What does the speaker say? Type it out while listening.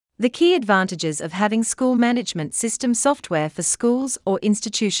The key advantages of having school management system software for schools or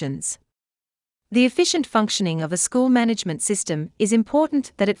institutions. The efficient functioning of a school management system is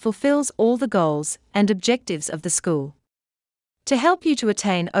important that it fulfills all the goals and objectives of the school. To help you to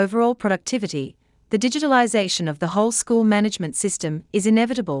attain overall productivity, the digitalization of the whole school management system is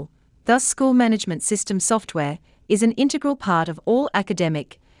inevitable. Thus, school management system software is an integral part of all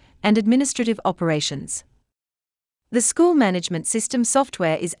academic and administrative operations. The school management system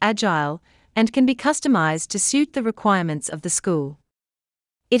software is agile and can be customized to suit the requirements of the school.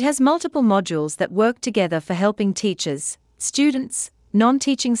 It has multiple modules that work together for helping teachers, students,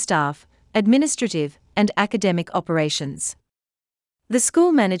 non-teaching staff, administrative, and academic operations. The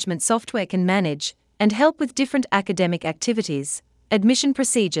school management software can manage and help with different academic activities, admission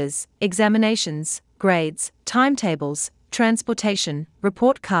procedures, examinations, grades, timetables, transportation,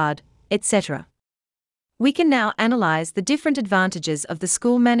 report card, etc. We can now analyze the different advantages of the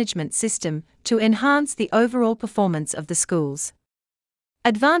school management system to enhance the overall performance of the schools.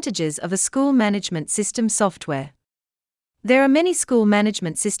 Advantages of a school management system software. There are many school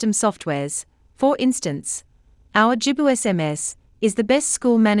management system softwares. For instance, our Jibu SMS is the best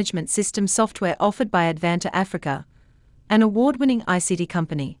school management system software offered by Advanta Africa, an award-winning ICT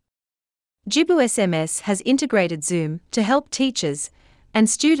company. Jibu SMS has integrated Zoom to help teachers and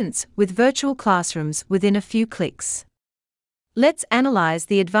students with virtual classrooms within a few clicks. Let's analyze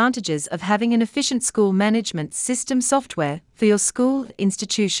the advantages of having an efficient school management system software for your school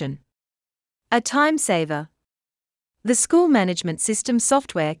institution. A time saver. The school management system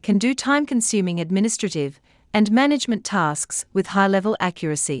software can do time-consuming administrative and management tasks with high-level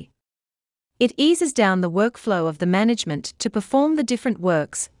accuracy. It eases down the workflow of the management to perform the different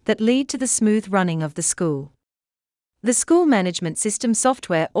works that lead to the smooth running of the school. The school management system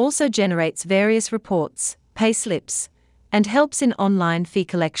software also generates various reports, pay slips, and helps in online fee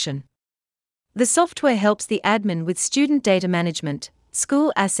collection. The software helps the admin with student data management,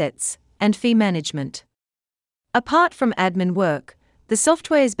 school assets, and fee management. Apart from admin work, the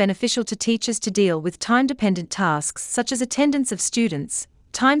software is beneficial to teachers to deal with time-dependent tasks such as attendance of students,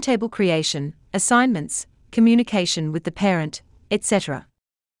 timetable creation, assignments, communication with the parent, etc.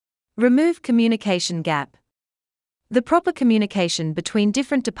 Remove communication gap. The proper communication between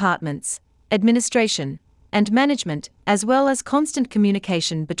different departments, administration, and management, as well as constant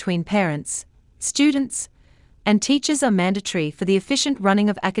communication between parents, students, and teachers are mandatory for the efficient running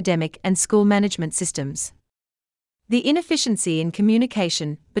of academic and school management systems. The inefficiency in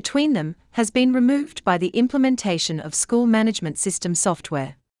communication between them has been removed by the implementation of school management system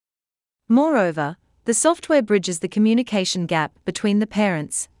software. Moreover, the software bridges the communication gap between the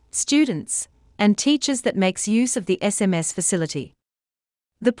parents, students, and teachers that makes use of the SMS facility.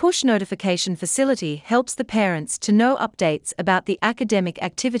 The push notification facility helps the parents to know updates about the academic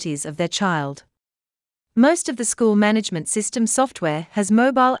activities of their child. Most of the school management system software has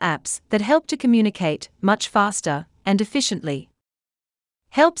mobile apps that help to communicate much faster and efficiently.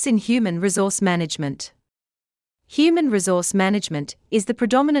 Helps in human resource management. Human resource management is the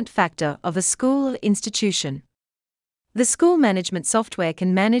predominant factor of a school or institution. The school management software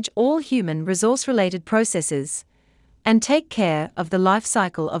can manage all human resource-related processes and take care of the life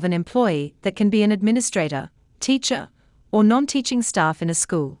cycle of an employee that can be an administrator, teacher, or non-teaching staff in a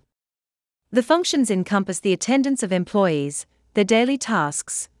school. The functions encompass the attendance of employees, their daily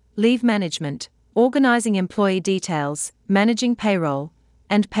tasks, leave management, organizing employee details, managing payroll,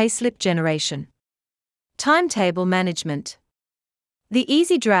 and payslip generation. Timetable management. The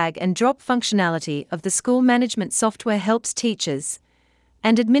easy drag and drop functionality of the school management software helps teachers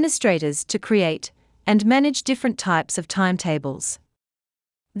and administrators to create and manage different types of timetables.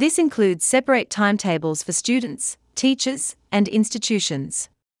 This includes separate timetables for students, teachers, and institutions.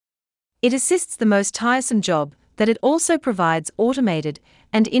 It assists the most tiresome job that it also provides automated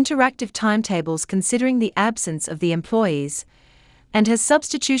and interactive timetables considering the absence of the employees, and has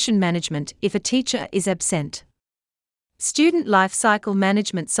substitution management if a teacher is absent. Student Life Cycle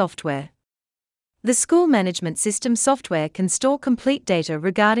Management Software. The school management system software can store complete data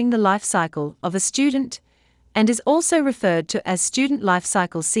regarding the life cycle of a student and is also referred to as Student Life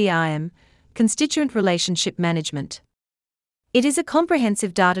Cycle CRM, Constituent Relationship Management. It is a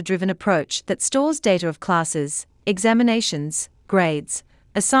comprehensive data-driven approach that stores data of classes, examinations, grades,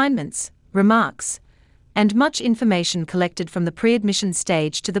 assignments, remarks, and much information collected from the pre-admission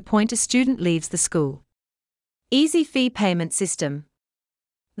stage to the point a student leaves the school. Easy Fee Payment System.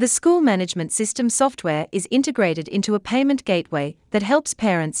 The school management system software is integrated into a payment gateway that helps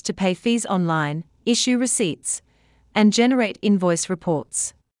parents to pay fees online, issue receipts, and generate invoice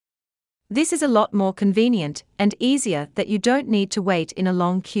reports. This is a lot more convenient and easier that you don't need to wait in a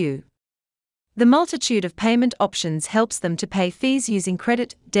long queue. The multitude of payment options helps them to pay fees using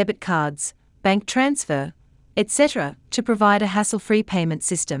credit, debit cards, bank transfer, etc., to provide a hassle-free payment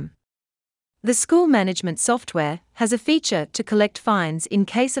system. The school management software has a feature to collect fines in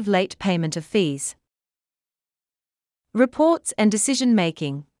case of late payment of fees. Reports and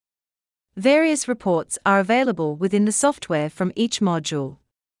decision-making. Various reports are available within the software from each module.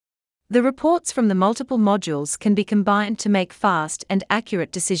 The reports from the multiple modules can be combined to make fast and accurate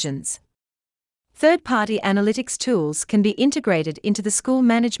decisions. Third-party analytics tools can be integrated into the school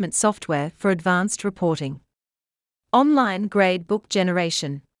management software for advanced reporting. Online grade book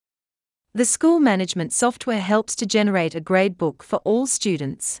generation. The school management software helps to generate a grade book for all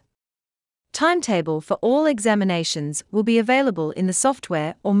students. Timetable for all examinations will be available in the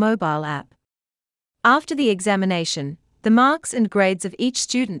software or mobile app. After the examination, the marks and grades of each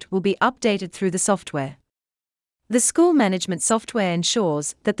student will be updated through the software. The school management software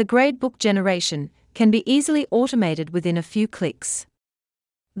ensures that the gradebook generation can be easily automated within a few clicks.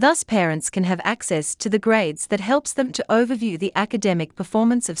 Thus, parents can have access to the grades that helps them to overview the academic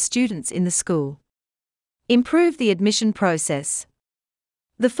performance of students in the school. Improve the admission process.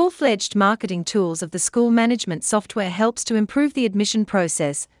 The full-fledged marketing tools of the school management software helps to improve the admission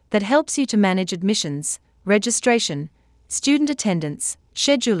process that helps you to manage admissions, registration, student attendance,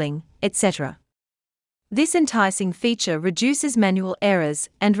 scheduling, etc. This enticing feature reduces manual errors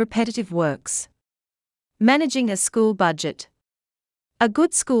and repetitive works. Managing a school budget. A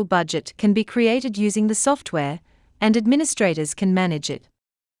good school budget can be created using the software, and administrators can manage it.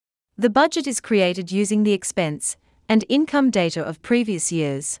 The budget is created using the expense and income data of previous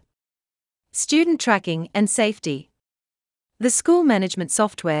years. Student tracking and safety. The school management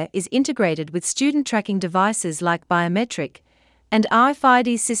software is integrated with student tracking devices like biometric and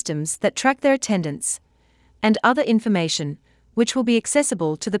RFID systems that track their attendance and other information, which will be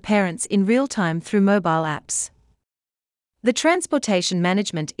accessible to the parents in real time through mobile apps. The transportation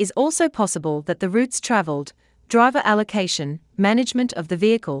management is also possible, that the routes traveled, driver allocation, management of the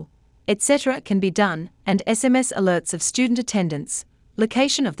vehicle, etc. can be done, and SMS alerts of student attendance,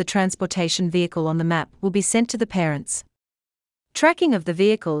 location of the transportation vehicle on the map will be sent to the parents. Tracking of the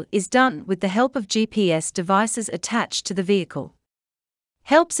vehicle is done with the help of GPS devices attached to the vehicle.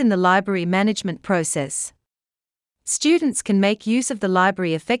 Helps in the library management process. Students can make use of the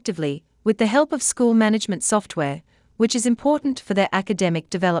library effectively with the help of school management software, which is important for their academic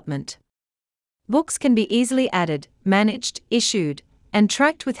development. Books can be easily added, managed, issued, and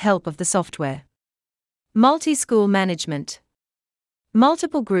tracked with help of the software. Multi-school management.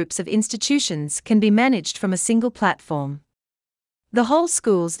 Multiple groups of institutions can be managed from a single platform. The whole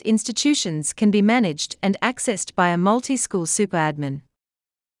school's institutions can be managed and accessed by a multi-school superadmin.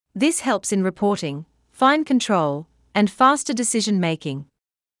 This helps in reporting, fine control, and faster decision-making.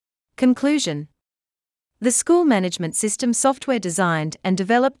 Conclusion. The school management system software designed and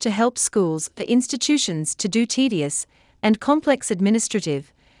developed to help schools or institutions to do tedious and complex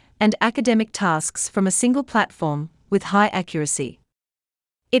administrative and academic tasks from a single platform with high accuracy.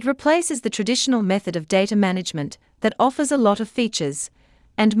 It replaces the traditional method of data management that offers a lot of features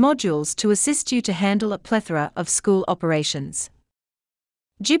and modules to assist you to handle a plethora of school operations.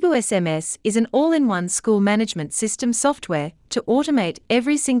 Jibu SMS is an all-in-one school management system software to automate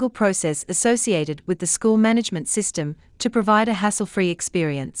every single process associated with the school management system to provide a hassle-free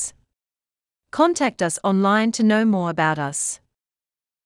experience. Contact us online to know more about us.